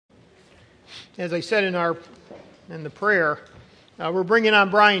As I said in the prayer, we're bringing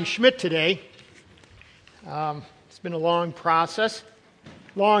on Brian Schmidt today. It's been a long process.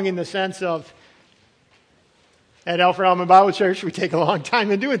 Long in the sense of, at Alfred Alman Bible Church, we take a long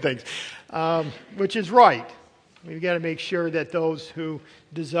time in doing things, which is right. We've got to make sure that those who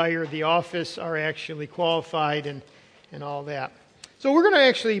desire the office are actually qualified and all that. So we're going to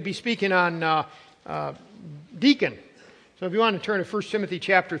actually be speaking on deacon. So if you want to turn to 1 Timothy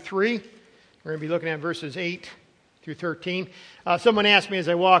chapter 3, we're going to be looking at verses 8 through 13. Someone asked me as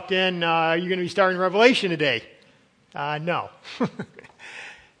I walked in, are you going to be starting Revelation today? No.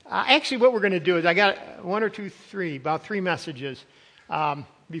 Actually, what we're going to do is I got about three messages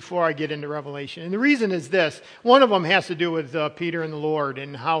before I get into Revelation. And the reason is this. One of them has to do with Peter and the Lord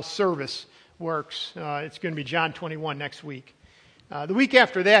and how service works. It's going to be John 21 next week. The week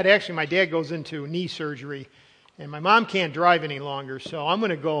after that, actually, my dad goes into knee surgery, and my mom can't drive any longer, so I'm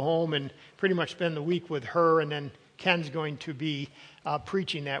going to go home and pretty much spend the week with her, and then Ken's going to be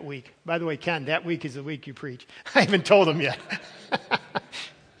preaching that week. By the way, Ken, that week is the week you preach. I haven't told him yet.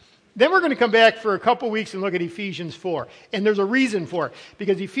 Then we're going to come back for a couple weeks and look at Ephesians 4. And there's a reason for it.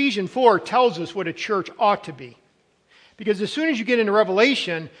 Because Ephesians 4 tells us what a church ought to be. Because as soon as you get into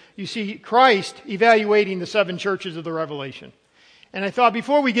Revelation, you see Christ evaluating the 7 churches of the Revelation. And I thought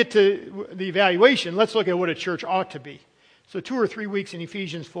before we get to the evaluation, let's look at what a church ought to be. So 2 or 3 weeks in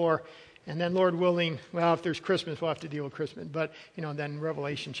Ephesians 4. And then Lord willing, well, if there's Christmas, we'll have to deal with Christmas. But, then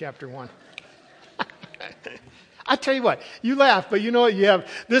Revelation chapter 1. I tell you what, you laugh, but you know what? You have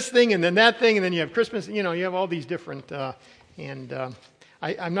this thing and then that thing, and then you have Christmas. You have all these different. I'm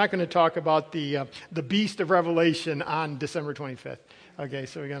not going to talk about the beast of Revelation on December 25th. Okay,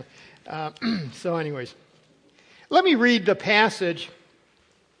 so we're going. So, anyways, let me read the passage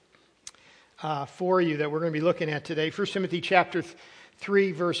for you that we're going to be looking at today. 1 Timothy chapter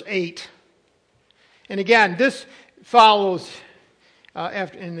 3, verse 8. And again, this follows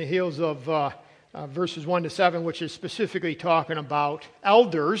in the heels of. Verses 1 to 7, which is specifically talking about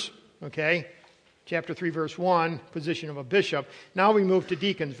elders, okay? Chapter 3, verse 1, position of a bishop. Now we move to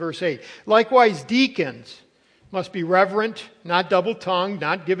deacons, verse 8. Likewise, deacons must be reverent, not double-tongued,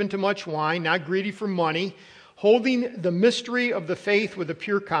 not given to much wine, not greedy for money, holding the mystery of the faith with a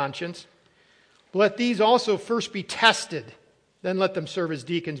pure conscience. Let these also first be tested, then let them serve as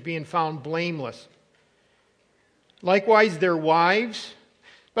deacons, being found blameless. Likewise, their wives.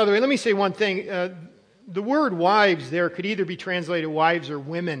 By the way, let me say one thing. The word wives there could either be translated wives or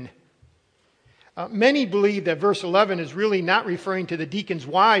women. Many believe that verse 11 is really not referring to the deacons'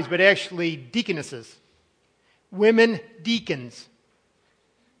 wives, but actually deaconesses. Women deacons.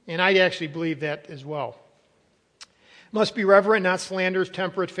 And I actually believe that as well. Must be reverent, not slanderers,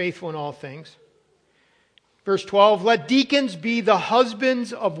 temperate, faithful in all things. Verse 12, let deacons be the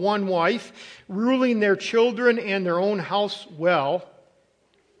husbands of one wife, ruling their children and their own house well.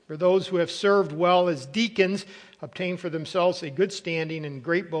 For those who have served well as deacons obtain for themselves a good standing and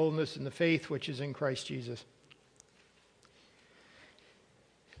great boldness in the faith which is in Christ Jesus.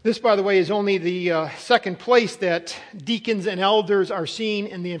 This, by the way, is only the second place that deacons and elders are seen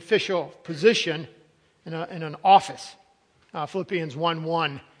in the official position in an office. Philippians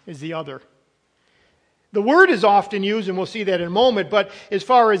 1:1 is the other. The word is often used, and we'll see that in a moment, but as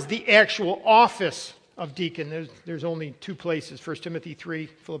far as the actual office of deacon, there's only 2 places, 1 Timothy 3,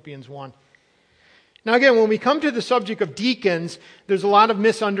 Philippians 1. Now again, when we come to the subject of deacons, there's a lot of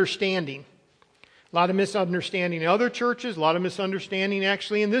misunderstanding. A lot of misunderstanding in other churches, a lot of misunderstanding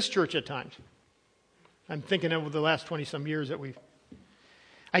actually in this church at times. I'm thinking of the last 20-some years that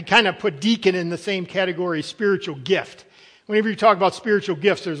I kind of put deacon in the same category as spiritual gift. Whenever you talk about spiritual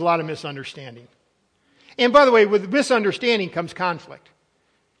gifts, there's a lot of misunderstanding. And by the way, with misunderstanding comes conflict.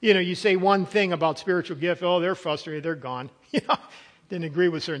 You say one thing about spiritual gift, oh, they're frustrated, they're gone. Didn't agree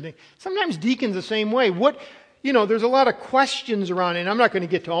with certain things. Sometimes deacons the same way. There's a lot of questions around it, and I'm not going to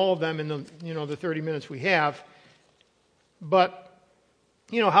get to all of them in the 30 minutes we have. But,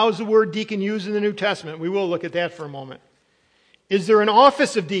 how is the word deacon used in the New Testament? We will look at that for a moment. Is there an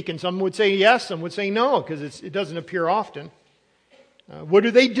office of deacon? Some would say yes, some would say no, because it doesn't appear often. What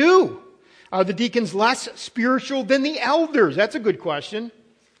do they do? Are the deacons less spiritual than the elders? That's a good question.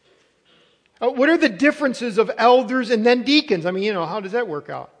 What are the differences of elders and then deacons? How does that work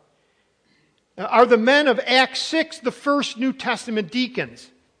out? Are the men of Acts 6 the first New Testament deacons?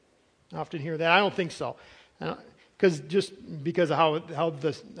 I often hear that. I don't think so. Because of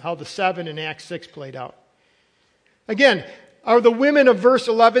how the 7 in Acts 6 played out. Again, are the women of verse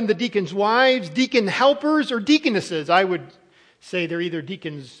 11 the deacons' wives, deacon helpers, or deaconesses? I would say they're either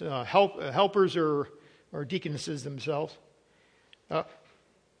deacons helpers or deaconesses themselves.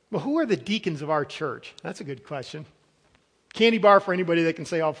 Well, who are the deacons of our church? That's a good question. Candy bar for anybody that can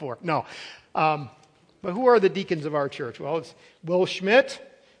say all four. No. But who are the deacons of our church? Well, it's Will Schmidt,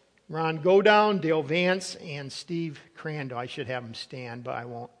 Ron Godown, Dale Vance, and Steve Crandall. I should have them stand, but I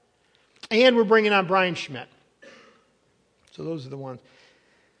won't. And we're bringing on Brian Schmidt. So those are the ones.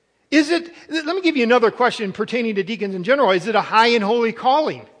 Let me give you another question pertaining to deacons in general. Is it a high and holy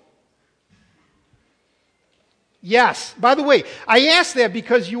calling? Yes. By the way, I ask that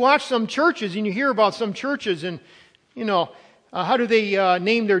because you watch some churches and you hear about some churches and, how do they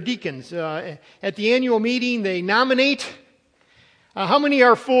name their deacons? At the annual meeting, they nominate. How many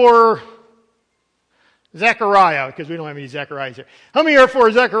are for Zechariah? Because we don't have any Zechariahs here. How many are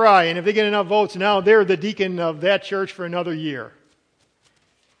for Zechariah? And if they get enough votes, now they're the deacon of that church for another year.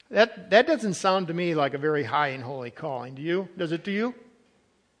 That doesn't sound to me like a very high and holy calling. Do you? Does it to you?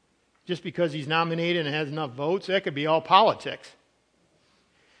 Just because he's nominated and has enough votes? That could be all politics.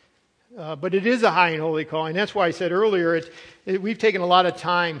 But it is a high and holy calling. That's why I said earlier, we've taken a lot of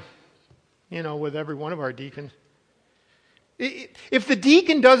time, with every one of our deacons. If the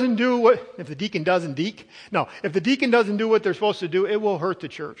deacon doesn't do what they're supposed to do, it will hurt the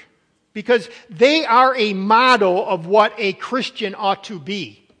church. Because they are a model of what a Christian ought to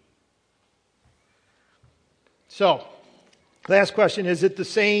be. So, last question, is it the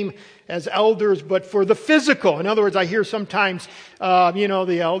same as elders but for the physical? In other words, I hear sometimes,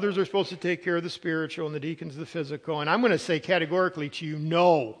 the elders are supposed to take care of the spiritual and the deacons the physical. And I'm going to say categorically to you,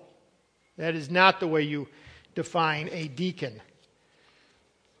 no. That is not the way you define a deacon.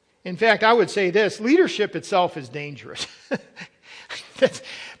 In fact, I would say this, leadership itself is dangerous.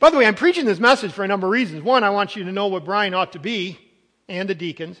 By the way, I'm preaching this message for a number of reasons. One, I want you to know what Brian ought to be and the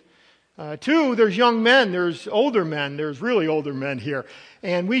deacons. Two, there's young men, there's older men, there's really older men here.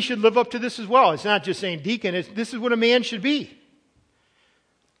 And we should live up to this as well. It's not just saying deacon, this is what a man should be.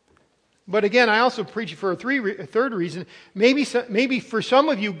 But again, I also preach for a third reason. Maybe for some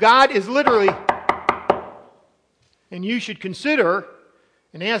of you, God is literally, and you should consider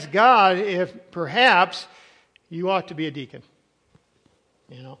and ask God if perhaps you ought to be a deacon.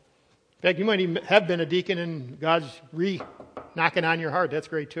 In fact, you might even have been a deacon and God's knocking on your heart. That's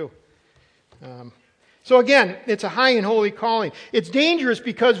great too. So again, it's a high and holy calling. It's dangerous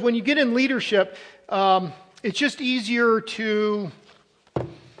because when you get in leadership, it's just easier to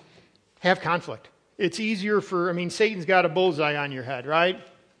have conflict. It's easier Satan's got a bullseye on your head, right?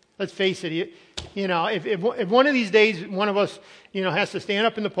 Let's face it. If one of these days one of us, has to stand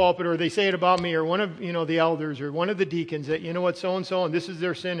up in the pulpit, or they say it about me, or one of, the elders, or one of the deacons that, so-and-so, and this is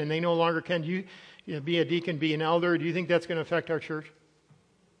their sin, and they no longer can be a deacon, be an elder, do you think that's going to affect our church?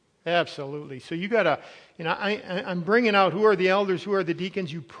 Absolutely. So you got to, I'm bringing out who are the elders, who are the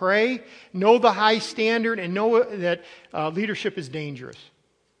deacons. You pray, know the high standard, and know that leadership is dangerous.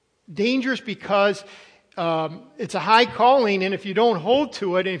 Dangerous because it's a high calling, and if you don't hold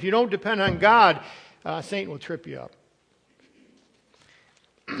to it, and if you don't depend on God, Satan will trip you up.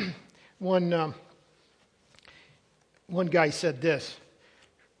 One guy said this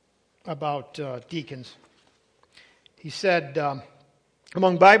about deacons. He said,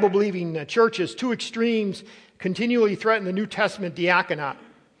 among Bible-believing churches, two extremes continually threaten the New Testament diaconate.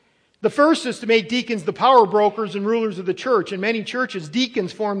 The first is to make deacons the power brokers and rulers of the church. In many churches,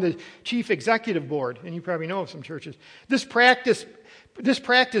 deacons form the chief executive board, and you probably know of some churches. This practice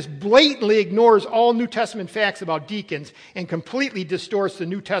blatantly ignores all New Testament facts about deacons and completely distorts the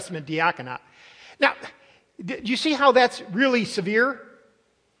New Testament diaconate. Now, do you see how that's really severe?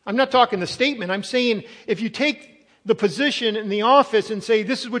 I'm not talking the statement. I'm saying if you take the position in the office and say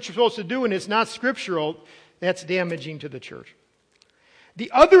this is what you're supposed to do and it's not scriptural, that's damaging to the church. The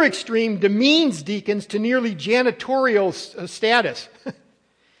other extreme demeans deacons to nearly janitorial status.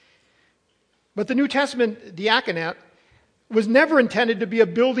 But the New Testament diaconate was never intended to be a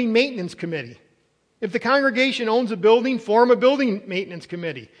building maintenance committee. If the congregation owns a building, form a building maintenance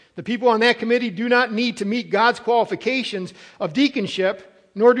committee. The people on that committee do not need to meet God's qualifications of deaconship,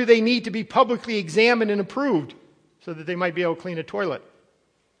 nor do they need to be publicly examined and approved so that they might be able to clean a toilet.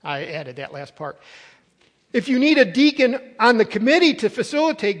 I added that last part. If you need a deacon on the committee to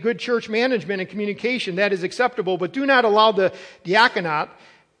facilitate good church management and communication, that is acceptable, but do not allow the diaconate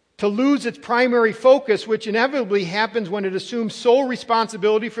to lose its primary focus, which inevitably happens when it assumes sole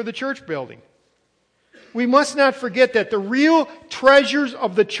responsibility for the church building. We must not forget that the real treasures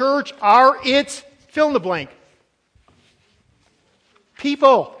of the church are its fill in the blank.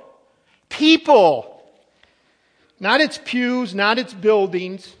 People. Not its pews, not its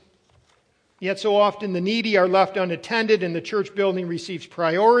buildings. Yet so often the needy are left unattended and the church building receives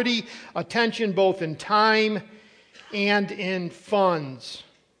priority, attention both in time and in funds.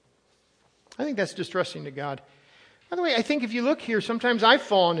 I think that's distressing to God. By the way, I think if you look here, sometimes I've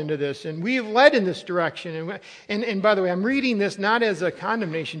fallen into this, and we have led in this direction. And by the way, I'm reading this not as a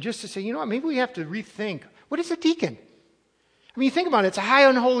condemnation, just to say, you know what, maybe we have to rethink. What is a deacon? I mean, think about it. It's a high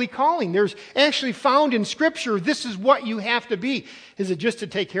unholy calling. There's actually found in Scripture, this is what you have to be. Is it just to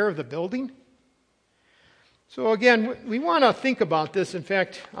take care of the building? So again, we want to think about this. In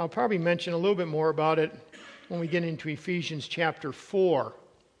fact, I'll probably mention a little bit more about it when we get into Ephesians chapter 4.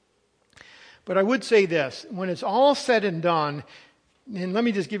 But I would say this, when it's all said and done, and let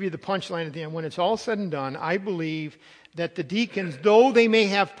me just give you the punchline at the end. When it's all said and done, I believe that the deacons, though they may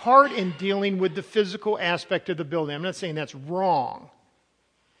have part in dealing with the physical aspect of the building, I'm not saying that's wrong,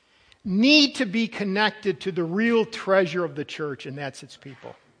 need to be connected to the real treasure of the church, and that's its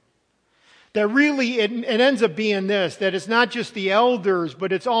people. That really, it ends up being this, that it's not just the elders,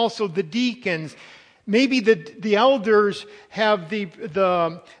 but it's also the deacons. Maybe the elders have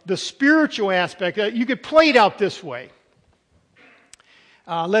the spiritual aspect. You could play it out this way.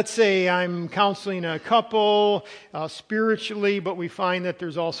 Let's say I'm counseling a couple spiritually, but we find that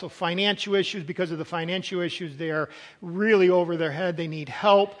there's also financial issues. Because of the financial issues, they are really over their head. They need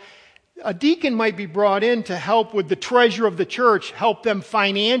help. A deacon might be brought in to help with the treasure of the church, help them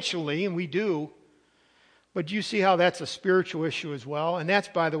financially, and we do. But do you see how that's a spiritual issue as well? And that's,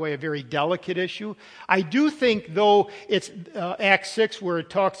 by the way, a very delicate issue. I do think, though, it's Acts 6 where it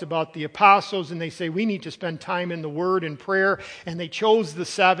talks about the apostles and they say we need to spend time in the Word and prayer, and they chose the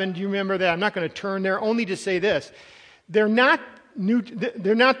 7. Do you remember that? I'm not going to turn there, only to say this. They're not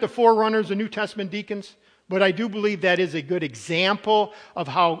the forerunners of New Testament deacons, but I do believe that is a good example of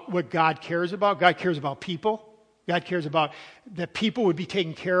what God cares about. God cares about people. God cares about that people would be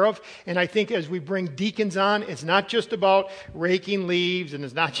taken care of. And I think as we bring deacons on, it's not just about raking leaves and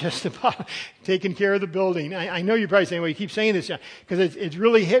it's not just about taking care of the building. I know you're probably saying, well, you keep saying this, because it's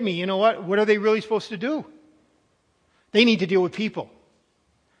really hit me. You know what? What are they really supposed to do? They need to deal with people.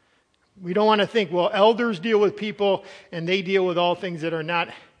 We don't want to think, well, elders deal with people and they deal with all things that are not,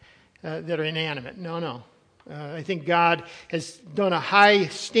 that are inanimate. No. I think God has done a high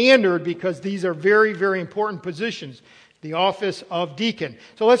standard because these are very, very important positions. The office of deacon.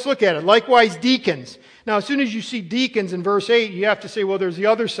 So let's look at it. Likewise, deacons. Now, as soon as you see deacons in verse 8, you have to say, well, there's the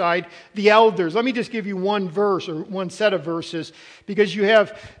other side, the elders. Let me just give you one verse or one set of verses, because you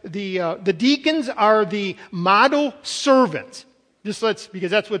have the deacons are the model servants.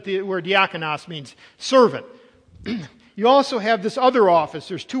 Because that's what the word diakonos means, servant. You also have this other office.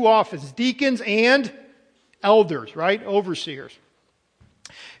 There's two offices, deacons and elders, right? Overseers.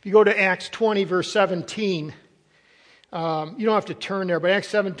 If you go to Acts 20, verse 17, you don't have to turn there, but Acts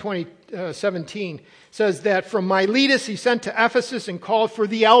 17 says that from Miletus he sent to Ephesus and called for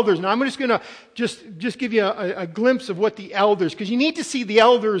the elders. Now I'm just going to just give you a glimpse of what the elders, because you need to see the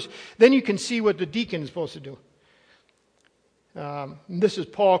elders, then you can see what the deacon is supposed to do. This is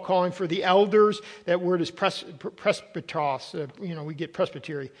Paul calling for the elders. That word is presbyteros. We get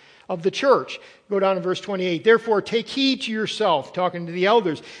presbytery of the church. Go down to verse 28. Therefore, take heed to yourself, talking to the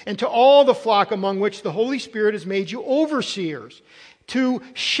elders, and to all the flock among which the Holy Spirit has made you overseers, to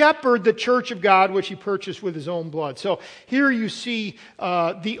shepherd the church of God, which he purchased with his own blood. So here you see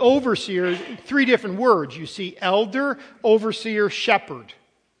the overseer, 3 different words. You see elder, overseer, shepherd.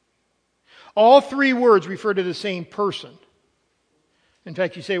 All 3 words refer to the same person. In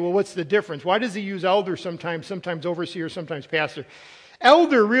fact, you say, well, what's the difference? Why does he use elder sometimes overseer, sometimes pastor?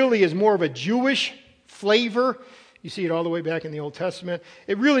 Elder really is more of a Jewish flavor. You see it all the way back in the Old Testament.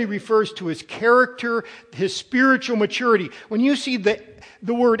 It really refers to his character, his spiritual maturity. When you see the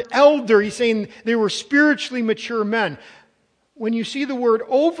word elder, he's saying they were spiritually mature men. When you see the word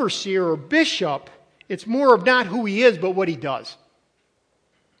overseer or bishop, it's more of not who he is, but what he does.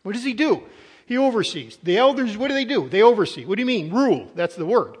 What does he do? He oversees. The elders, what do? They oversee. What do you mean? Rule. That's the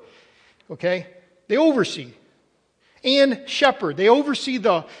word. Okay? They oversee. And shepherd. They oversee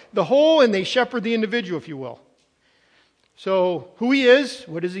the whole and they shepherd the individual, if you will. So, who he is,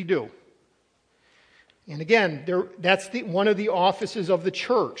 what does he do? And again, that's one of the offices of the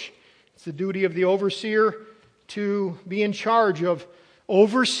church. It's the duty of the overseer to be in charge of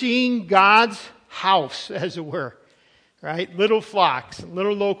overseeing God's house, as it were. Right? Little flocks,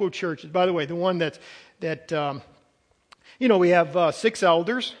 little local churches. By the way, the one we have 6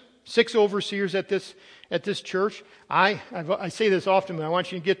 elders, 6 overseers at this church. I say this often, but I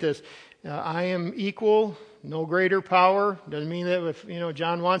want you to get this. I am equal, no greater power. Doesn't mean that if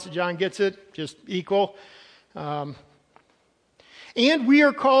John wants it, John gets it. Just equal. And we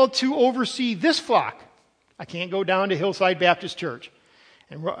are called to oversee this flock. I can't go down to Hillside Baptist Church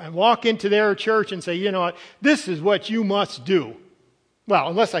and walk into their church and say, this is what you must do. Well,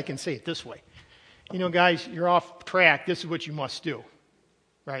 unless I can say it this way. guys, you're off track. This is what you must do,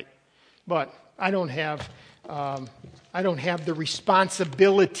 right? But I don't have the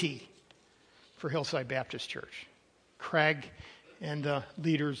responsibility for Hillside Baptist Church. Craig and the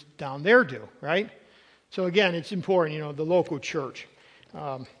leaders down there do, right? So again, it's important, the local church.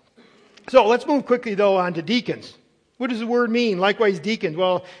 So let's move quickly, though, on to deacons. What does the word mean? Likewise, deacons.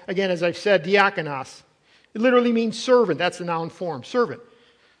 Well, again, as I've said, diakonos. It literally means servant. That's the noun form, servant.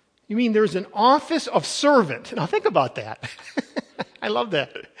 You mean there's an office of servant. Now think about that. I love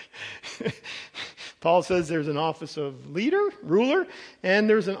that. Paul says there's an office of leader, ruler, and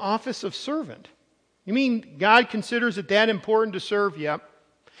there's an office of servant. You mean God considers it that important to serve? Yep.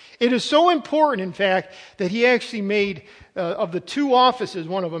 It is so important, in fact, that he actually made, of the two offices,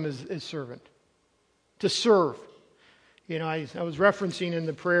 one of them is servant. To serve. I was referencing in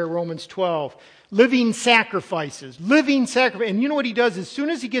the prayer Romans 12, living sacrifices. And you know what he does? As soon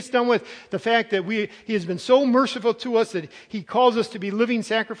as he gets done with the fact that he has been so merciful to us that he calls us to be living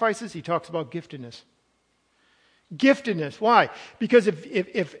sacrifices, he talks about giftedness. Giftedness. Why? Because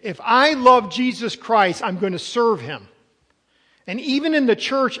if I love Jesus Christ, I'm going to serve him. And even in the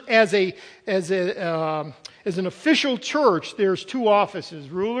church as an official church, there's two offices,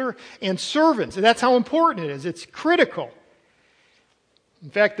 ruler and servants. And that's how important it is. It's critical. In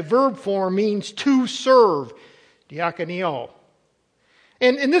fact, the verb form means to serve, diakonio.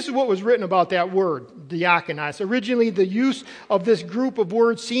 And this is what was written about that word, diakonos. Originally, the use of this group of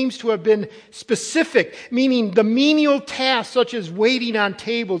words seems to have been specific, meaning the menial tasks such as waiting on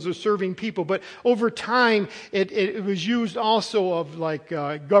tables or serving people. But over time, it was used also of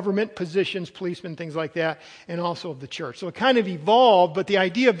government positions, policemen, things like that, and also of the church. So it kind of evolved, but the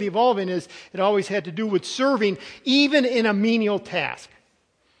idea of the evolving is it always had to do with serving, even in a menial task.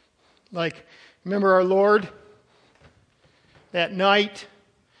 Remember our Lord that night?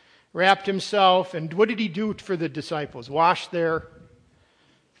 Wrapped himself, and what did he do for the disciples? Wash their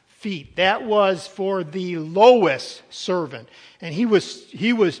feet. That was for the lowest servant. And he was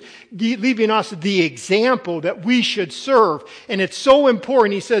leaving us the example that we should serve. And it's so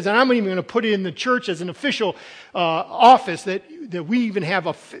important, he says, and I'm even going to put it in the church as an official office, that we even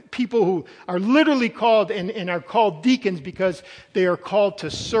have people who are literally called and are called deacons because they are called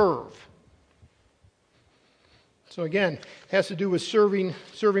to serve. So again, it has to do with serving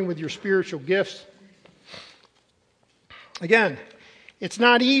with your spiritual gifts. Again, it's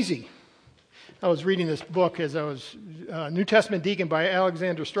not easy. I was reading this book as I was New Testament Deacon by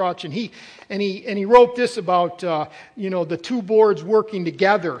Alexander Strauch, and he wrote this about the two boards working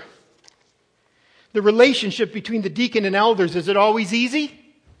together. The relationship between the deacon and elders, is it always easy?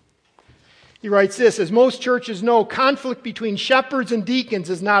 He writes this: as most churches know, conflict between shepherds and deacons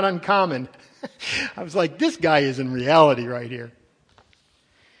is not uncommon. I was like, this guy is in reality right here.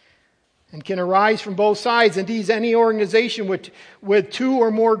 And can arise from both sides. Indeed, any organization with two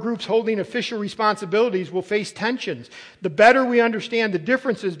or more groups holding official responsibilities will face tensions. The better we understand the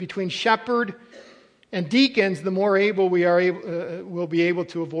differences between shepherd and deacons, the more able we'll be able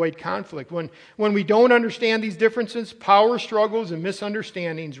to avoid conflict. When we don't understand these differences, power struggles and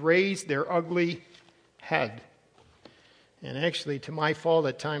misunderstandings raise their ugly head. And actually, to my fault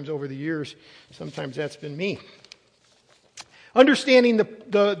at times over the years, sometimes that's been me. Understanding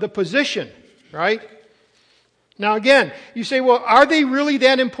the position, right? Now again, you say, well, are they really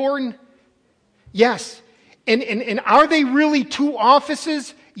that important? Yes. And are they really two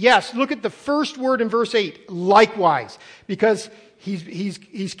offices? Yes. Look at the first word in verse 8, likewise. Because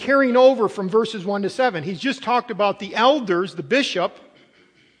he's carrying over from verses 1 to 7. He's just talked about the elders, the bishops.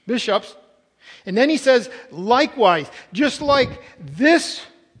 And then he says, likewise, just like this,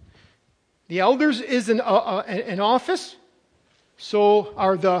 the elders is an office, so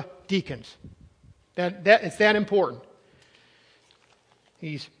are the deacons. It's that important.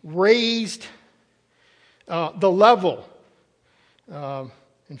 He's raised the level.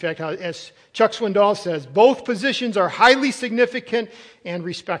 In fact, as Chuck Swindoll says, both positions are highly significant and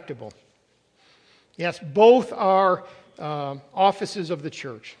respectable. Yes, both are offices of the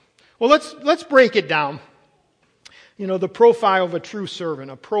church. Well, let's break it down. The profile of a true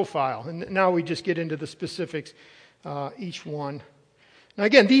servant, a profile. And now we just get into the specifics, each one. Now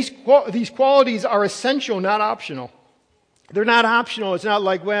again, these qualities are essential, not optional. They're not optional. It's not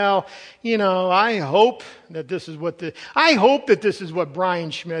like, I hope that this is what Brian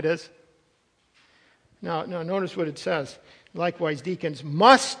Schmidt is. No, notice what it says. Likewise, deacons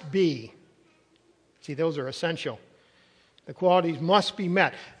must be. See, those are essential. The qualities must be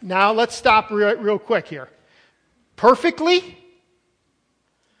met. Now, let's stop real quick here. Perfectly?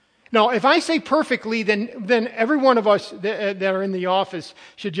 No, if I say perfectly, then every one of us that are in the office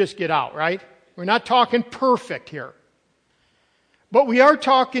should just get out, right? We're not talking perfect here. But we are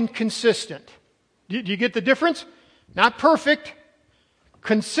talking consistent. Do you get the difference? Not perfect,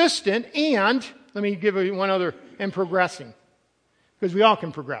 consistent, and, let me give you one other, and progressing. Because we all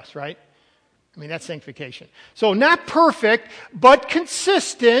can progress, right? I mean, that's sanctification. So not perfect, but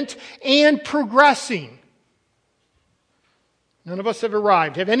consistent and progressing. None of us have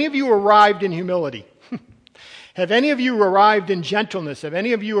arrived. Have any of you arrived in humility? Have any of you arrived in gentleness? Have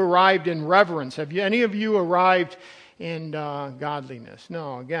any of you arrived in reverence? Have any of you arrived in godliness?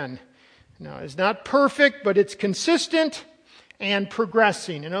 No, again, no. It's not perfect, but it's consistent and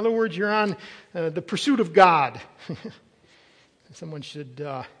progressing. In other words, you're on the pursuit of God. Someone should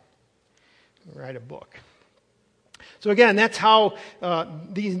write a book. So again, that's how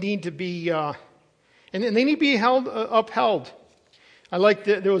these need to be, and they need to be upheld. I like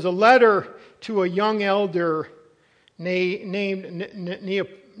that there was a letter to a young elder named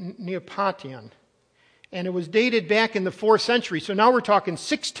Neopatian, and it was dated back in the 4th century. So now we're talking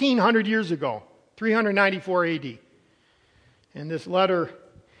 1,600 years ago, 394 AD. And this letter,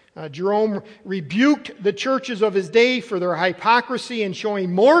 Jerome rebuked the churches of his day for their hypocrisy and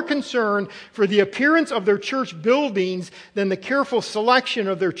showing more concern for the appearance of their church buildings than the careful selection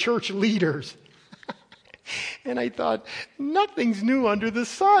of their church leaders. And I thought, nothing's new under the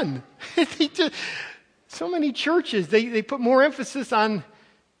sun. So many churches, they put more emphasis on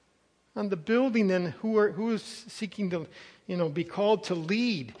the building than who is seeking to be called to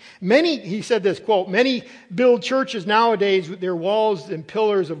lead. He said this, quote, many build churches nowadays with their walls and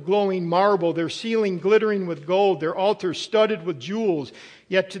pillars of glowing marble, their ceiling glittering with gold, their altars studded with jewels,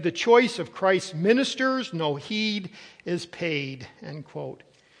 yet to the choice of Christ's ministers no heed is paid, end quote.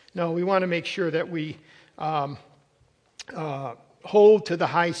 No, we want to make sure that we hold to the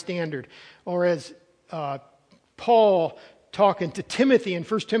high standard. Or as Paul talking to Timothy in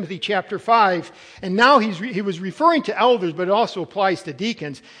 1 Timothy chapter 5, and now he was referring to elders, but it also applies to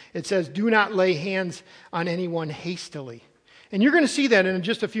deacons. It says, do not lay hands on anyone hastily. And you're going to see that in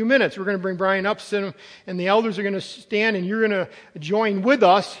just a few minutes. We're going to bring Brian up, and the elders are going to stand, and you're going to join with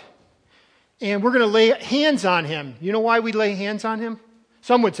us, and we're going to lay hands on him. You know why we lay hands on him?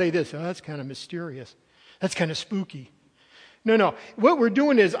 Some would say this, oh, that's kind of mysterious. That's kind of spooky. No. What we're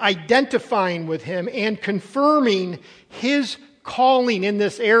doing is identifying with him and confirming his calling in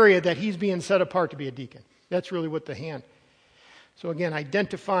this area that he's being set apart to be a deacon. That's really what the hand. So again,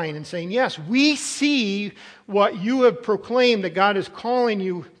 identifying and saying, yes, we see what you have proclaimed that God is calling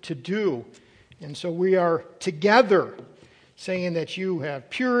you to do. And so we are together saying that you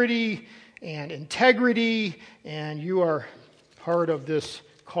have purity and integrity and you are part of this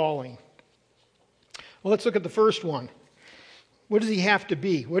calling. Well, let's look at the first one. What does he have to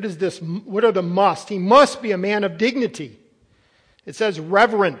be? What are the musts? He must be a man of dignity. It says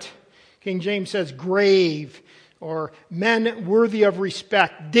reverent. King James says grave, or men worthy of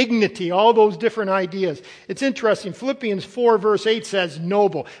respect, dignity, all those different ideas. It's interesting. Philippians 4 verse 8 says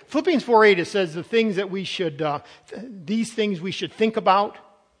noble. Philippians 4:8 it says the things that we should, these things we should think about.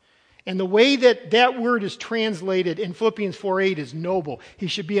 And the way that word is translated in Philippians 4:8 is noble. He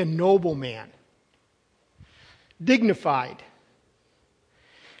should be a noble man. Dignified.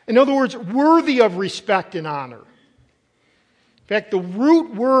 In other words, worthy of respect and honor. In fact, the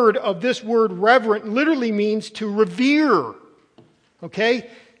root word of this word reverent literally means to revere. Okay?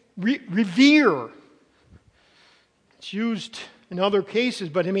 Revere. It's used in other cases,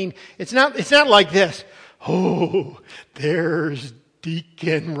 but I mean, it's not like this. Oh, there's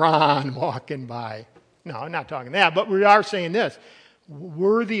Deacon Ron walking by. No, I'm not talking that, but we are saying this.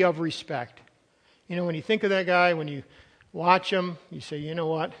 Worthy of respect. When you think of that guy, when you watch him, you say, you know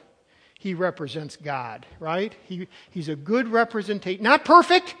what? He represents God, right? He's a good representation. Not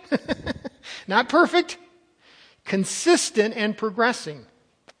perfect. Not perfect. Consistent and progressing.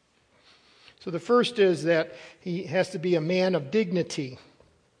 So the first is that he has to be a man of dignity.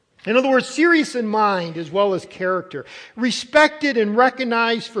 In other words, serious in mind as well as character. Respected and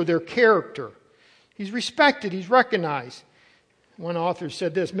recognized for their character. He's respected, he's recognized. One author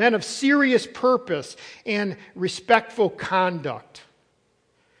said this, men of serious purpose and respectful conduct.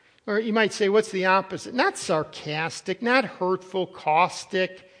 Or you might say, what's the opposite? Not sarcastic, not hurtful,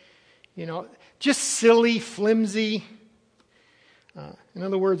 caustic, just silly, flimsy. In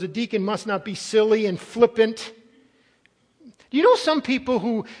other words, a deacon must not be silly and flippant. Do you know some people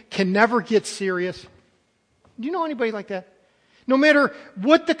who can never get serious? Do you know anybody like that? No matter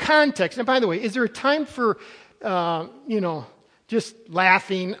what the context. And by the way, is there a time for, just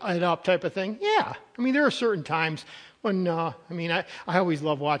laughing it up type of thing? Yeah. I mean, there are certain times when, I always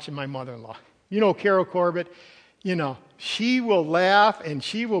love watching my mother-in-law. Carol Corbett, She will laugh, and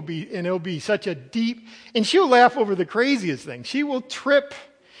it'll be such a deep, and she'll laugh over the craziest thing. She will trip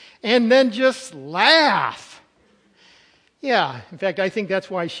and then just laugh. Yeah, in fact, I think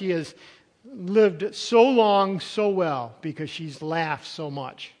that's why she has lived so long, so well, because she's laughed so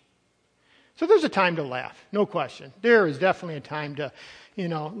much. So there's a time to laugh, no question. There is definitely a time to,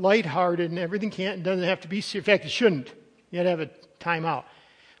 lighthearted, and everything doesn't have to be serious. In fact, it shouldn't. You got to have a time out.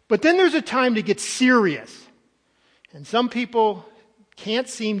 But then there's a time to get serious. And some people can't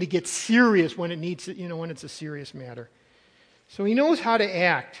seem to get serious when when it's a serious matter. So he knows how to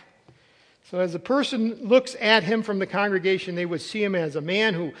act. So as a person looks at him from the congregation, they would see him as a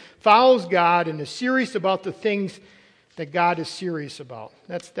man who follows God and is serious about the things that God is serious about.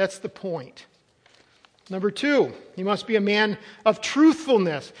 That's the point. Number 2, he must be a man of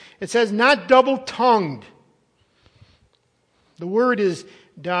truthfulness. It says not double-tongued. The word is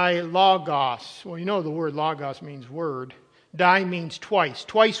dialogos. Well, you know the word logos means word. Di means twice.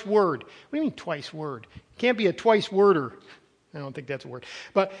 Twice word. What do you mean twice word? It can't be a twice worder. I don't think that's a word.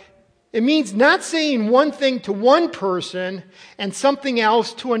 But it means not saying one thing to one person and something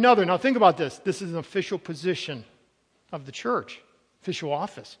else to another. Now think about this. This is an official position of the church, official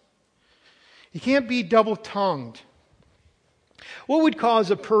office. You can't be double-tongued. What would cause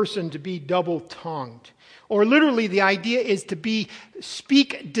a person to be double-tongued? Or literally the idea is to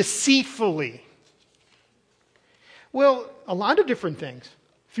speak deceitfully. Well, a lot of different things.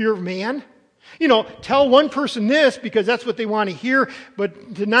 Fear of man. Tell one person this because that's what they want to hear,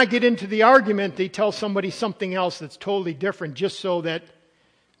 but to not get into the argument, they tell somebody something else that's totally different just so that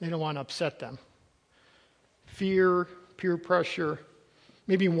they don't want to upset them. Fear, peer pressure,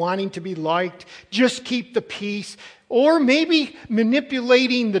 maybe wanting to be liked, just keep the peace, or maybe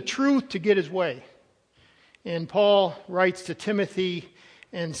manipulating the truth to get his way. And Paul writes to Timothy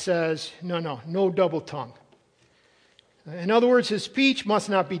and says, no double tongue. In other words, his speech must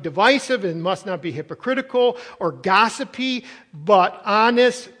not be divisive and must not be hypocritical or gossipy, but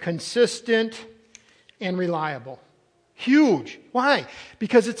honest, consistent, and reliable. Huge. Why?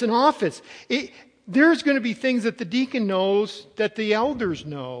 Because it's an office. There's going to be things that the deacon knows that the elders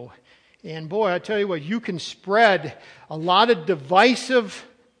know. And boy, I tell you what, you can spread a lot of divisive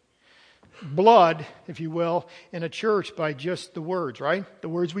blood, if you will, in a church by just the words, right? The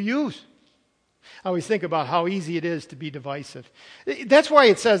words we use. I always think about how easy it is to be divisive. That's why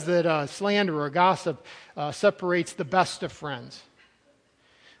it says that slander or gossip separates the best of friends.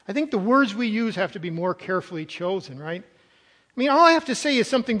 I think the words we use have to be more carefully chosen, right? I mean, all I have to say is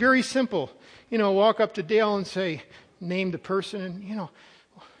something very simple. Walk up to Dale and say, name the person, and,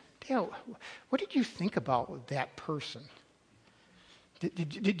 Dale, what did you think about that person?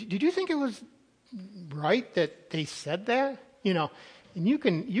 Did you think it was right that they said that? And you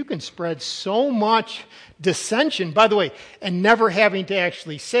can spread so much dissension, by the way, and never having to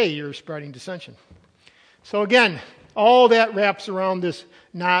actually say you're spreading dissension. So again, all that wraps around this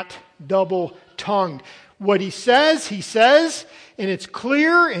not double-tongued. What he says, and it's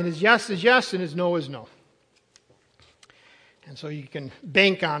clear, and his yes is yes, and his no is no. And so you can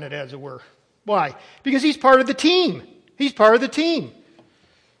bank on it, as it were. Why? Because he's part of the team. He's part of the team.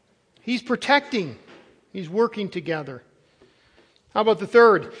 He's protecting. He's working together. How about the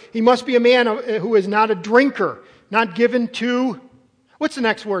third? He must be a man who is not a drinker, not given to, what's the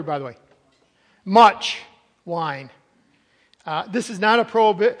next word, by the way? Much wine. This is not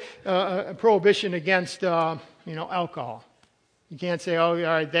a prohibition against, alcohol. You can't say, all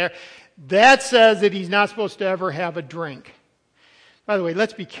right, there. That says that he's not supposed to ever have a drink. By the way,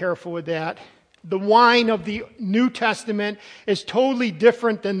 let's be careful with that. The wine of the New Testament is totally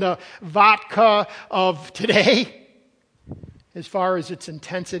different than the vodka of today as far as its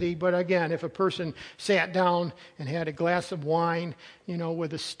intensity. But again, if a person sat down and had a glass of wine,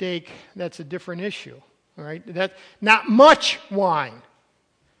 with a steak, that's a different issue. All right? That's not much wine.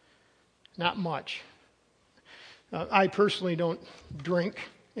 Not much. I personally don't drink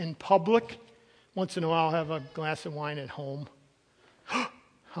in public. Once in a while I'll have a glass of wine at home.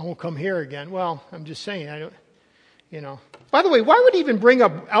 I won't come here again. Well, I'm just saying, I don't, By the way, why would he even bring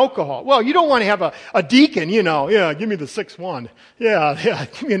up alcohol? Well, you don't want to have a deacon, yeah, give me the 6th one. Yeah,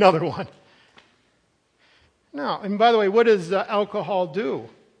 give me another one. No, and by the way, what does alcohol do?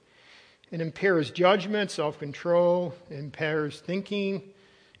 It impairs judgment, self-control, it impairs thinking.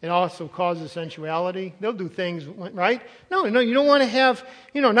 It also causes sensuality. They'll do things, right? No, you don't want to have,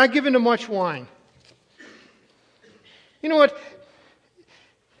 not given to much wine. You know what?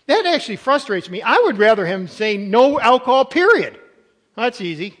 That actually frustrates me. I would rather him say no alcohol, period. That's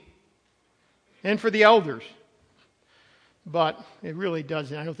easy. And for the elders. but it really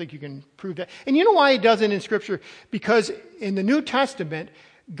doesn't. I don't think you can prove that. And you know why it doesn't in Scripture? Because in the New Testament,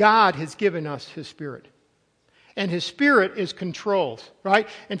 God has given us His Spirit. And His Spirit is controlled, right?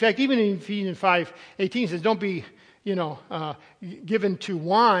 In fact, even in Ephesians 5:18 it says, don't be, given to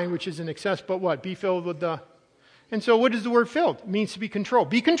wine, which is in excess, but what? Be filled with the... And so what is the word filled? It means to be controlled.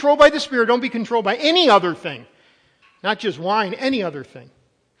 Be controlled by the Spirit. Don't be controlled by any other thing. Not just wine, any other thing.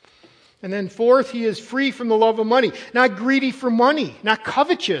 And then fourth, he is free from the love of money. Not greedy for money. Not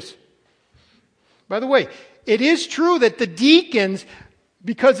covetous. By the way, it is true that the deacons,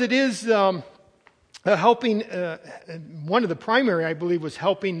 because it is helping, one of the primary, I believe, was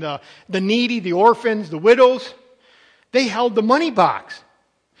helping the needy, the orphans, the widows. They held the money box.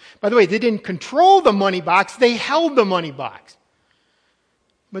 By the way, they didn't control the money box. They held the money box.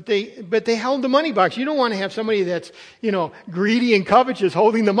 But they held the money box. You don't want to have somebody that's, greedy and covetous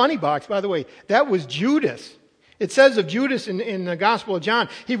holding the money box. By the way, that was Judas. It says of Judas in the Gospel of John,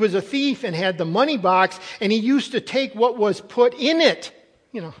 he was a thief and had the money box, and he used to take what was put in it.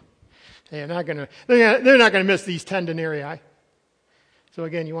 They're not going to miss these 10 denarii. So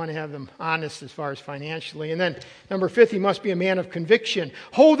again, you want to have them honest as far as financially. And then number 5, he must be a man of conviction,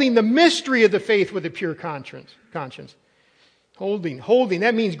 holding the mystery of the faith with a pure conscience. Holding.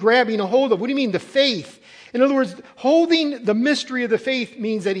 That means grabbing a hold of. What do you mean, the faith? In other words, holding the mystery of the faith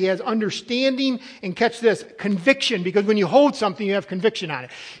means that he has understanding and, catch this, conviction. Because when you hold something, you have conviction on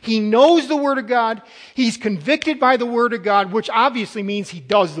it. He knows the Word of God. He's convicted by the Word of God, which obviously means he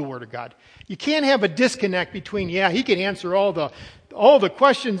does the Word of God. You can't have a disconnect between, he can answer all the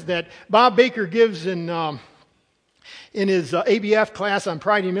questions that Bob Baker gives in his ABF class on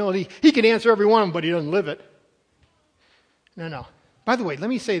pride and humility. He can answer every one of them, but he doesn't live it. No. By the way, let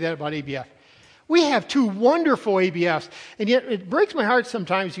me say that about ABF. We have 2 wonderful ABFs, and yet it breaks my heart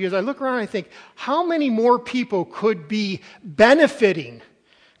sometimes because I look around and I think, how many more people could be benefiting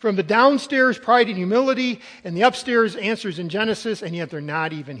from the downstairs pride and humility and the upstairs answers in Genesis, and yet they're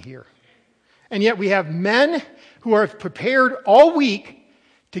not even here. And yet we have men who are prepared all week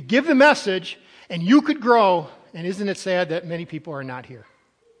to give the message, and you could grow, and isn't it sad that many people are not here?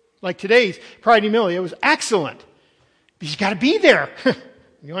 Like today's pride and humility, it was excellent. But you got to be there.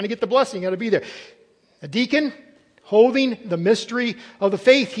 You want to get the blessing, you got to be there. A deacon, holding the mystery of the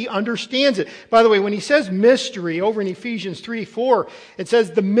faith, he understands it. By the way, when he says mystery, over in Ephesians 3:4, it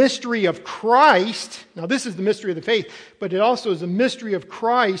says the mystery of Christ. Now this is the mystery of the faith, but it also is the mystery of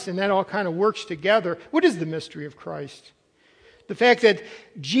Christ, and that all kind of works together. What is the mystery of Christ? The fact that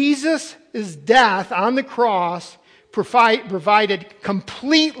Jesus' death on the cross provided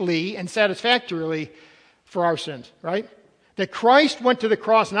completely and satisfactorily for our sins, right? That Christ went to the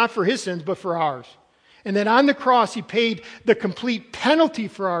cross not for his sins, but for ours. And that on the cross he paid the complete penalty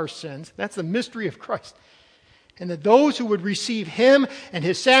for our sins. That's the mystery of Christ. And that those who would receive him and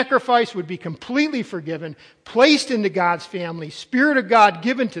his sacrifice would be completely forgiven, placed into God's family, Spirit of God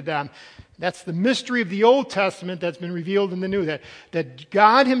given to them. That's the mystery of the Old Testament that's been revealed in the New. That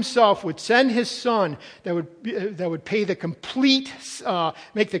God himself would send his Son that would pay the complete,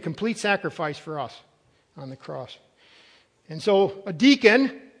 make the complete sacrifice for us on the cross. And so a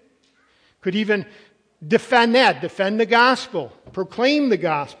deacon could even defend the gospel, proclaim the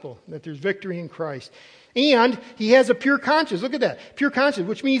gospel, that there's victory in Christ. And he has a pure conscience. Look at that. Pure conscience,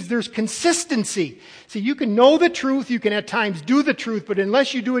 which means there's consistency. See, you can know the truth, you can at times do the truth, but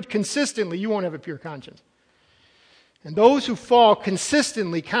unless you do it consistently, you won't have a pure conscience. And those who fall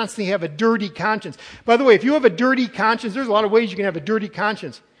consistently, constantly have a dirty conscience. By the way, if you have a dirty conscience, there's a lot of ways you can have a dirty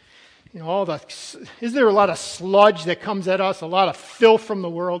conscience. Isn't there a lot of sludge that comes at us, a lot of filth from the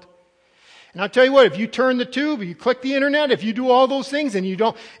world? And I'll tell you what, if you turn the tube, if you click the internet, if you do all those things and you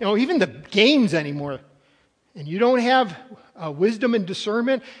don't, even the games anymore, and you don't have wisdom and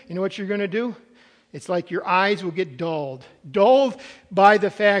discernment, you know what you're going to do? It's like your eyes will get dulled. Dulled by the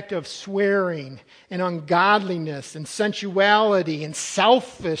fact of swearing and ungodliness and sensuality and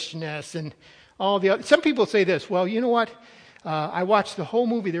selfishness and all the other. Some people say this, well, you know what? I watched the whole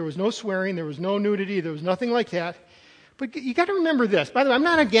movie. There was no swearing. There was no nudity. There was nothing like that. But you got to remember this. By the way, I'm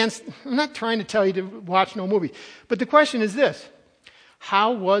not trying to tell you to watch no movie. But the question is this.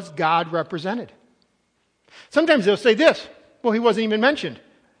 How was God represented? Sometimes they'll say this. Well, he wasn't even mentioned.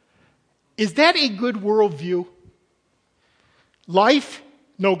 Is that a good worldview? Life,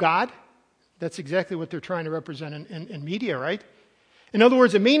 no God? That's exactly what they're trying to represent in media, right? In other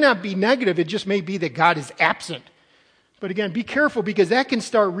words, it may not be negative. It just may be that God is absent. But again, be careful because that can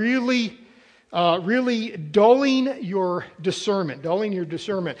start really dulling your discernment.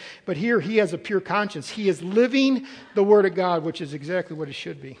 But here he has a pure conscience. He is living the Word of God, which is exactly what it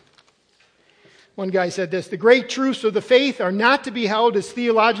should be. One guy said this: the great truths of the faith are not to be held as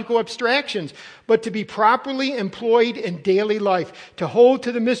theological abstractions, but to be properly employed in daily life. To hold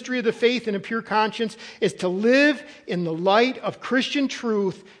to the mystery of the faith in a pure conscience is to live in the light of Christian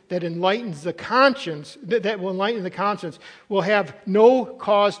truth that enlightens the conscience, that will enlighten the conscience, will have no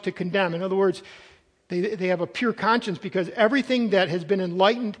cause to condemn. In other words, they have a pure conscience because everything that has been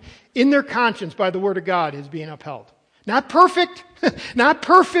enlightened in their conscience by the Word of God is being upheld. Not perfect, not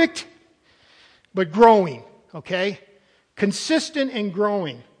perfect, but growing, okay? Consistent and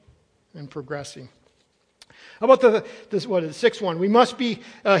growing and progressing. How about the sixth one? He must be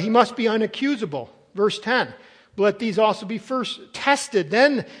unaccusable. Verse 10. Let these also be first tested,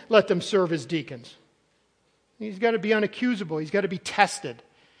 then let them serve as deacons. He's got to be unaccusable. He's got to be tested.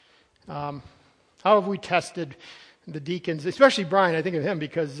 How have we tested the deacons? Especially Brian, I think of him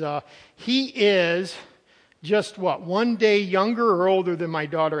because he is just what? 1 day younger or older than my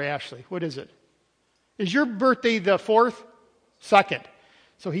daughter Ashley. What is it? Is your birthday the 4th? 2nd.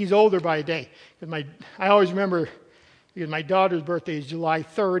 So he's older by a day. I always remember because my daughter's birthday is July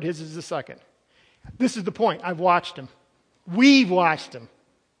 3rd. His is the 2nd. This is the point. I've watched him. We've watched him.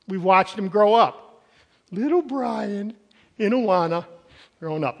 We've watched him grow up. Little Brian in Awana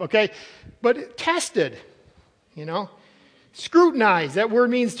growing up, okay? But tested, Scrutinized. That word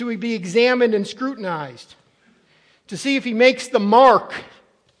means to be examined and scrutinized. To see if he makes the mark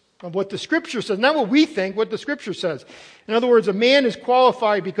of what the Scripture says. Not what we think, what the Scripture says. In other words, a man is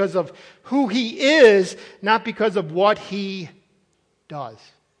qualified because of who he is, not because of what he does.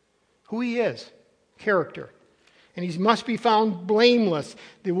 Who he is. Character. And he must be found blameless.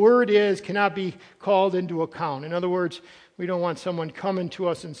 The word is, cannot be called into account. In other words, we don't want someone coming to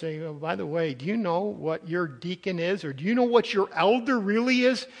us and saying, oh, by the way, do you know what your deacon is? Or do you know what your elder really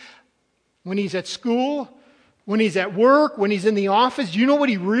is when he's at school? When he's at work? When he's in the office? Do you know what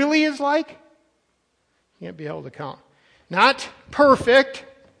he really is like? Can't be held account. Not perfect,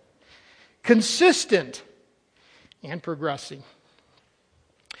 consistent, and progressing.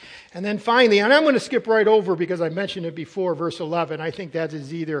 And then finally, and I'm going to skip right over because I mentioned it before, verse 11. I think that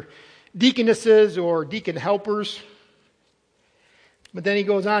is either deaconesses or deacon helpers. But then he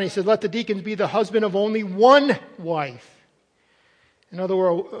goes on, he says, let the deacons be the husband of only one wife. In other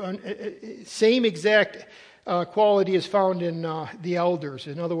words, same exact quality is found in the elders.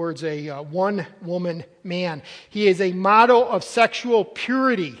 In other words, a one-woman man. He is a model of sexual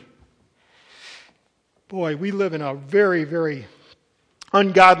purity. Boy, we live in a very, very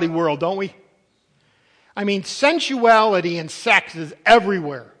ungodly world, don't we? I mean, sensuality and sex is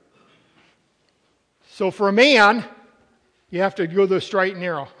everywhere. So for a man, you have to go the straight and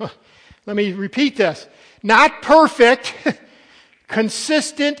narrow. Let me repeat this. Not perfect,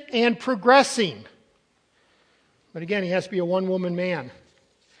 consistent, and progressing. But again, he has to be a one-woman man.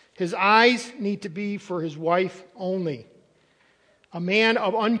 His eyes need to be for his wife only. A man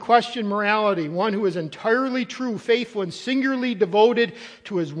of unquestioned morality, one who is entirely true, faithful, and singularly devoted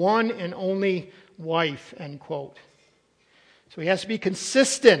to his one and only wife, end quote. So he has to be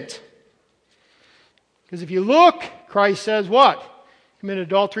consistent. Because if you look, Christ says what? Committed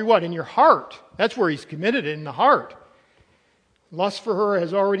adultery what? In your heart. That's where he's committed it, in the heart. Lust for her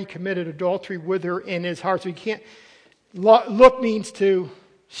has already committed adultery with her in his heart. So you can't, look means to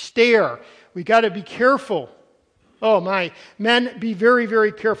stare. We got to be careful. Oh my, men, be very,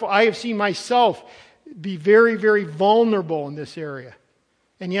 very careful. I have seen myself be very, very vulnerable in this area.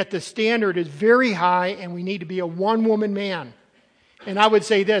 And yet the standard is very high and we need to be a one-woman man. And I would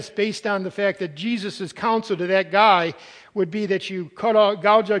say this, based on the fact that Jesus' counsel to that guy would be that you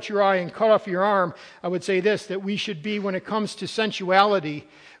gouge out your eye and cut off your arm. I would say this, that we should be, when it comes to sensuality,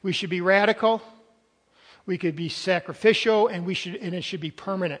 we should be radical, we could be sacrificial, and it should be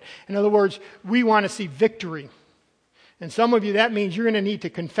permanent. In other words, we want to see victory. And some of you, that means you're going to need to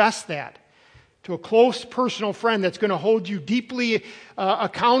confess that to a close personal friend that's going to hold you deeply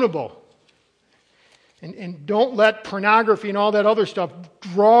accountable. And don't let pornography and all that other stuff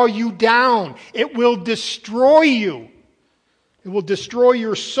draw you down. It will destroy you. It will destroy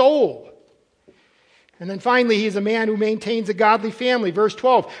your soul. And then finally, he is a man who maintains a godly family. Verse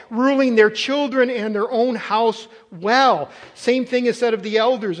 12, ruling their children and their own house well. Same thing is said of the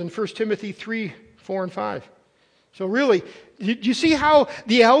elders in 1 Timothy 3, 4, and 5. So really, do you see how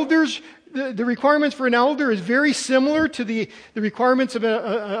the elders, the requirements for an elder is very similar to the requirements of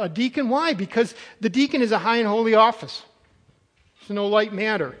a deacon? Why? Because the deacon is a high and holy office. It's no light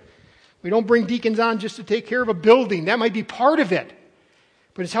matter. We don't bring deacons on just to take care of a building. That might be part of it.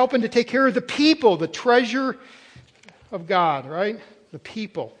 But it's helping to take care of the people, the treasure of God, right? The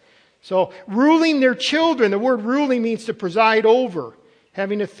people. So ruling their children, the word ruling means to preside over.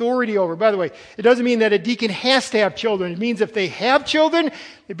 Having authority over. By the way, it doesn't mean that a deacon has to have children. It means if they have children,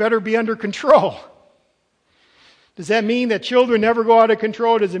 they better be under control. Does that mean that children never go out of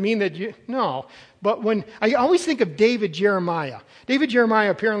control? Does it mean that no. But when I always think of David Jeremiah. David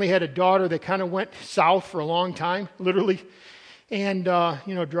Jeremiah apparently had a daughter that kind of went south for a long time, literally. And,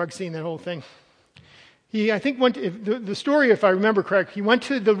 drug scene, that whole thing. He, I think, went to, the story, if I remember correct, he went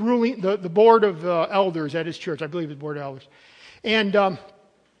to the board of elders at his church. I believe it's board of elders. And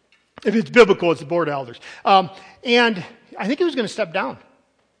if it's biblical, it's the board of elders. And I think he was going to step down.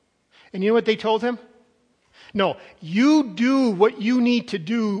 And you know what they told him? No, you do what you need to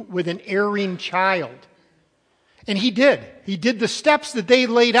do with an erring child. And he did. He did the steps that they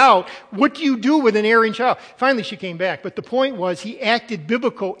laid out. What do you do with an erring child? Finally, she came back. But the point was, he acted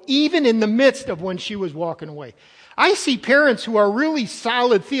biblical even in the midst of when she was walking away. I see parents who are really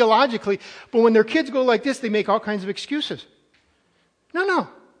solid theologically, but when their kids go like this, they make all kinds of excuses. No.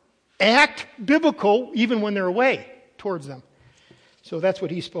 Act biblical even when they're away towards them. So that's what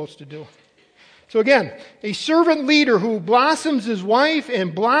he's supposed to do. So again, a servant leader who blossoms his wife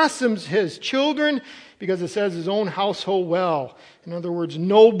and blossoms his children because it says his own household well. In other words,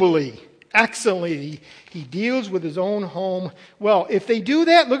 nobly, excellently. He deals with his own home well. If they do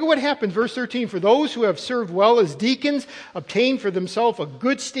that, look at what happens. Verse 13, for those who have served well as deacons obtain for themselves a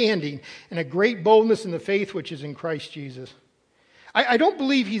good standing and a great boldness in the faith which is in Christ Jesus. I don't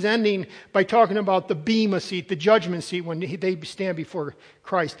believe he's ending by talking about the bema seat, the judgment seat when they stand before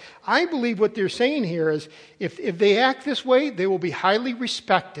Christ. I believe what they're saying here is if they act this way, they will be highly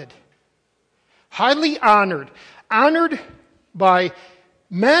respected, highly honored by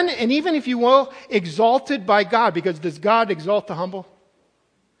men, and even, if you will, exalted by God, because does God exalt the humble?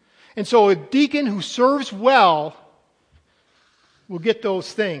 And so a deacon who serves well will get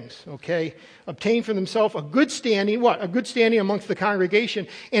those things, okay? Obtain for themselves a good standing, what? A good standing amongst the congregation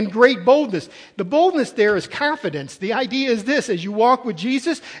and great boldness. The boldness there is confidence. The idea is this: as you walk with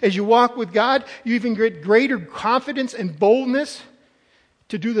Jesus, as you walk with God, you even get greater confidence and boldness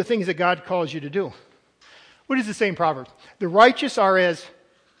to do the things that God calls you to do. What is the same proverb? The righteous are as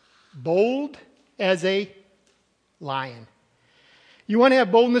bold as a lion. You want to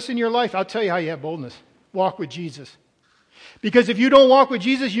have boldness in your life? I'll tell you how you have boldness. Walk with Jesus. Because if you don't walk with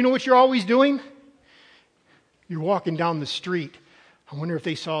Jesus, you know what you're always doing? You're walking down the street. I wonder if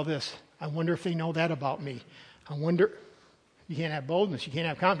they saw this. I wonder if they know that about me. I wonder. You can't have boldness. You can't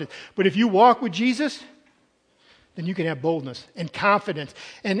have confidence. But if you walk with Jesus, then you can have boldness and confidence.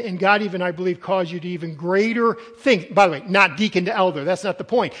 And God even, I believe, calls you to even greater things. By the way, not deacon to elder. That's not the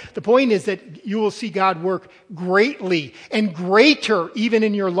point. The point is that you will see God work greatly and greater even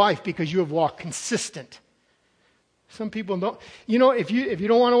in your life because you have walked consistent. Some people don't. You know, if you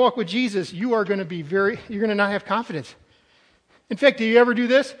don't want to walk with Jesus, you're going to not have confidence. In fact, do you ever do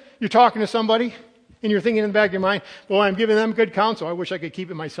this? You're talking to somebody and you're thinking in the back of your mind, well, I'm giving them good counsel. I wish I could keep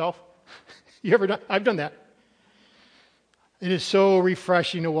it myself. You ever done? I've done that. It is so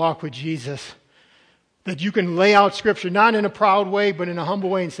refreshing to walk with Jesus that you can lay out Scripture, not in a proud way, but in a humble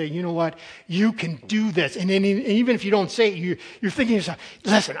way and say, you know what, you can do this. And then even if you don't say it, you're thinking to yourself,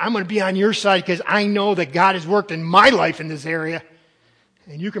 listen, I'm going to be on your side because I know that God has worked in my life in this area.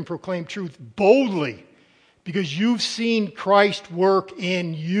 And you can proclaim truth boldly because you've seen Christ work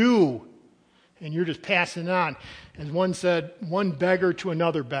in you. And you're just passing on. As one said, one beggar to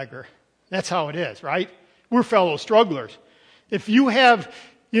another beggar. That's how it is, right? We're fellow strugglers. If you have,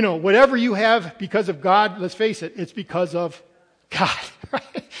 whatever you have because of God, let's face it, it's because of God,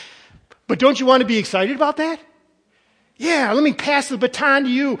 right? But don't you want to be excited about that? Yeah, let me pass the baton to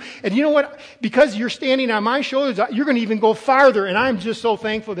you. And you know what? Because you're standing on my shoulders, you're going to even go farther. And I'm just so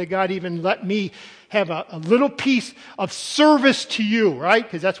thankful that God even let me have a little piece of service to you, right?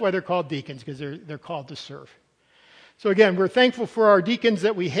 Because that's why they're called deacons, because they're called to serve. So again, we're thankful for our deacons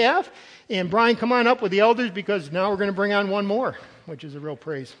that we have. And Brian, come on up with the elders because now we're going to bring on one more, which is a real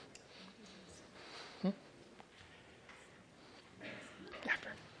praise.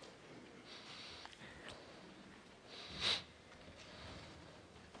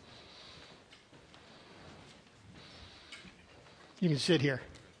 You can sit here.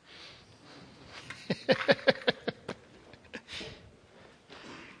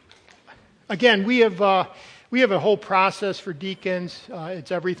 Again, we have a whole process for deacons.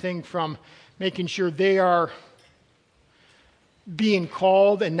 It's everything from making sure they are being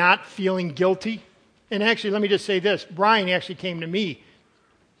called and not feeling guilty. And actually, let me just say this. Brian actually came to me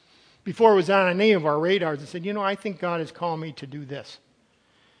before it was on any of our radars and said, I think God has called me to do this.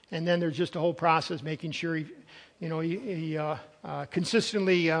 And then there's just a whole process making sure he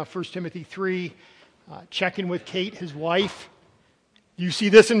consistently, 1 Timothy 3, checking with Kate, his wife, You see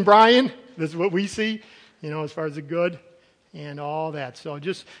this in Brian? This is what we see, as far as the good and all that. So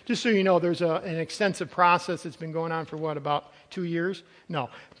just so you know, there's an extensive process that's been going on for about 2 years? No,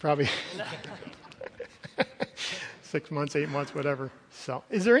 probably 6 months, 8 months, whatever. So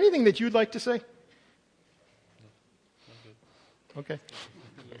is there anything that you'd like to say? Okay.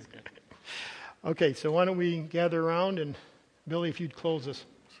 Okay, so why don't we gather around, and Billy, if you'd close us.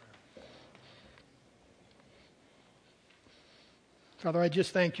 Father, I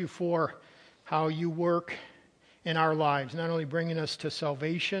just thank you for how you work in our lives, not only bringing us to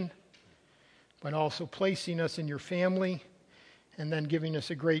salvation, but also placing us in your family, and then giving us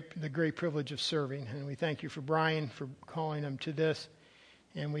the great privilege of serving. And we thank you for Brian, for calling him to this.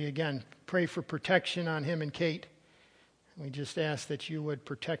 And we, again, pray for protection on him and Kate. We just ask that you would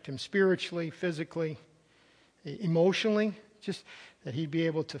protect him spiritually, physically, emotionally, just that he'd be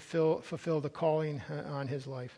able to fulfill the calling on his life.